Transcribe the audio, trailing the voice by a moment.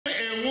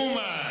a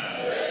woman.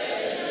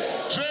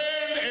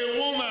 Train a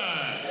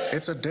woman.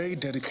 It's a day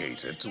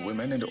dedicated to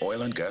women in the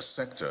oil and gas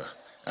sector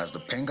as the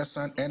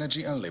Pengasan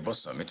Energy and Labour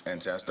Summit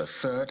enters the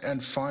third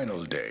and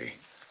final day.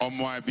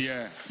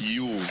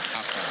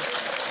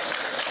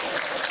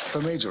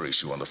 The major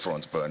issue on the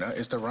front burner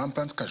is the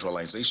rampant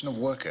casualization of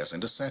workers in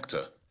the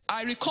sector.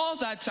 I recall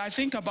that I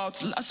think about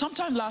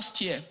sometime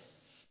last year,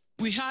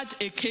 we had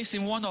a case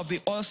in one of the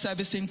oil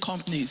servicing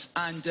companies,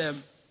 and the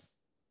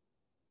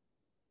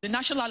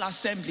National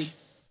Assembly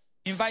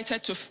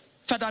invited to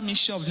Federal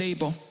Ministry of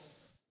Labour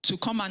to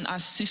come and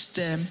assist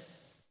them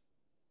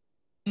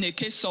in a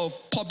case of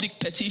public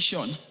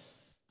petition.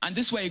 And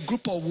this were a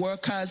group of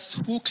workers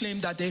who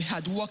claimed that they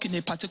had worked in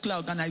a particular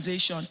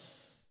organization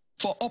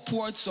for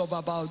upwards of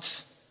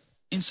about,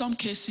 in some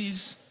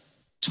cases,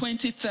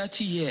 20,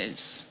 30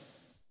 years.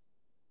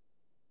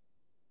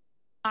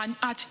 And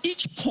at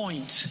each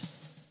point,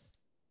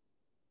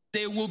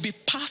 they will be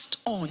passed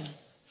on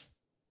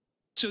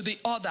to the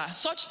other,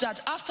 such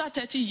that after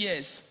 30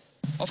 years,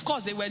 of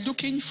course, they were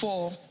looking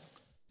for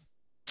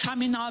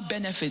terminal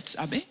benefits,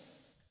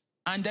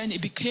 and then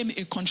it became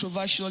a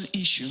controversial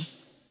issue.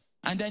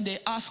 And then they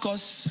asked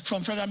us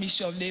from Federal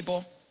Ministry of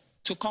Labour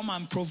to come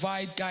and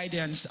provide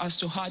guidance as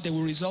to how they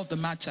will resolve the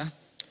matter.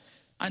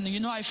 And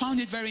you know, I found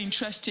it very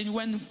interesting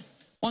when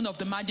one of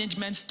the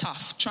management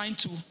staff trying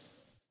to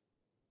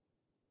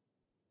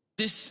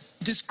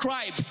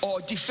describe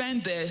or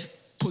defend their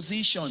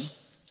position,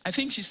 I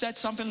think she said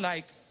something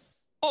like,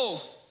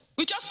 oh,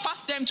 we just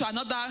passed them to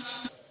another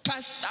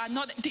person.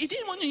 They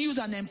didn't want to use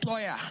an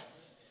employer,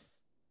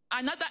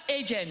 another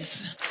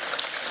agent.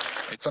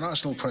 The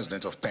national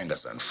president of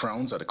Pengasan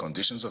frowns at the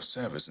conditions of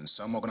service in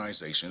some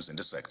organizations in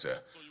the sector,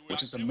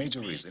 which is a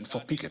major reason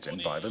for picketing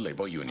by the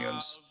labor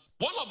unions.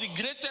 One of the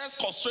greatest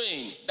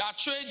constraints that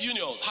trade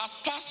unions has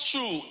passed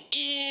through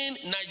in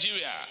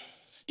Nigeria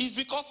is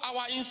because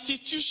our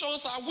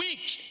institutions are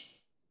weak.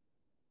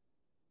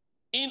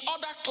 In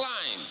other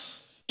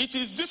climes, it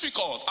is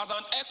difficult as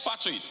an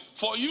expatriate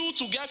for you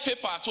to get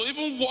paper to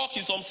even work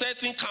in some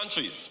certain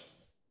countries.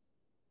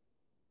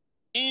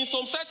 In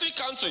some certain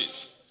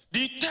countries,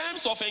 the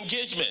terms of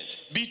engagement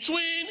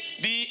between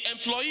the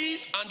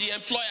employees and the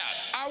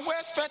employers are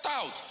well spelled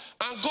out,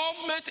 and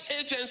government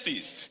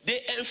agencies, they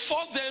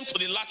enforce them to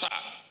the latter.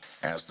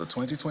 As the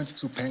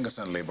 2022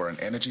 Pengasan Labour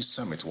and Energy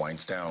Summit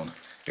winds down,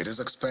 it is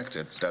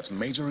expected that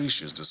major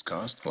issues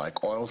discussed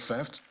like oil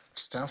theft,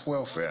 staff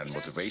welfare and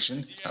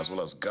motivation, as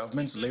well as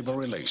government labor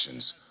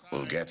relations,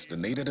 will get the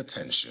needed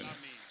attention,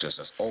 just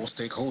as all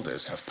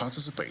stakeholders have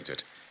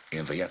participated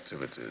in the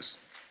activities.